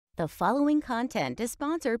The following content is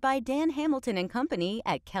sponsored by Dan Hamilton and Company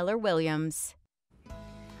at Keller Williams.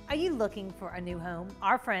 Are you looking for a new home?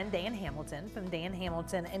 Our friend Dan Hamilton from Dan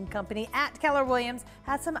Hamilton and Company at Keller Williams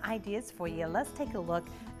has some ideas for you. Let's take a look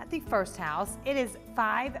at the first house. It is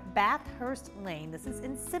 5 Bathurst Lane. This is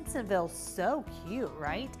in Simpsonville. So cute,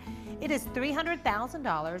 right? It is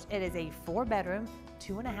 $300,000. It is a 4-bedroom,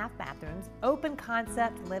 2.5 bathrooms, open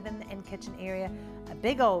concept living and kitchen area, a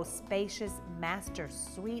big old spacious master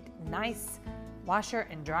suite, nice washer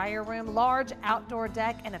and dryer room, large outdoor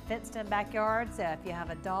deck, and a fenced-in backyard. So if you have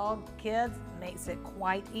a dog, kids, makes it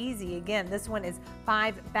quite easy. Again, this one is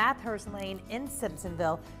 5 Bathurst Lane in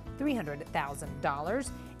Simpsonville, $300,000.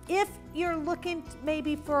 If you're looking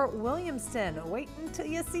maybe for Williamston, wait until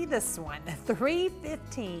you see this one.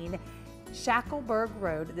 315 Shackleburg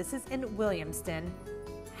Road. This is in Williamston.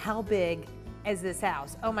 How big is this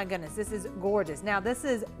house? Oh my goodness, this is gorgeous. Now this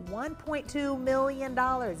is $1.2 million.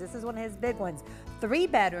 This is one of his big ones.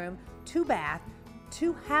 3-bedroom, 2-bath,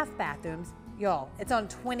 2 half bathrooms. Y'all, it's on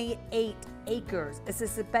 28 acres. It's a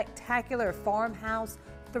spectacular farmhouse,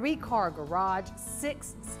 3-car garage,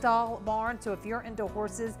 6-stall barn. So if you're into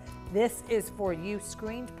horses, this is for you.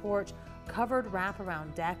 Screened porch, covered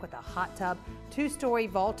wraparound deck with a hot tub, 2-story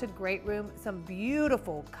vaulted great room, some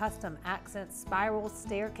beautiful custom accent spiral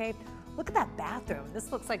staircase. Look at that bathroom.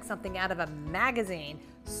 This looks like something out of a magazine.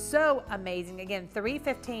 So amazing. Again,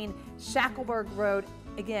 315 Shackleburg Road.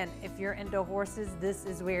 Again, if you're into horses, this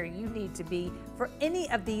is where you need to be for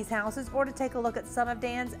any of these houses, or to take a look at some of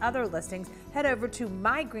Dan's other listings, head over to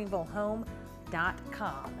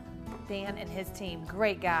mygreenvillehome.com. Dan and his team,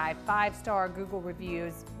 great guy, 5-star Google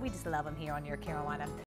reviews. We just love him here on Your Carolina.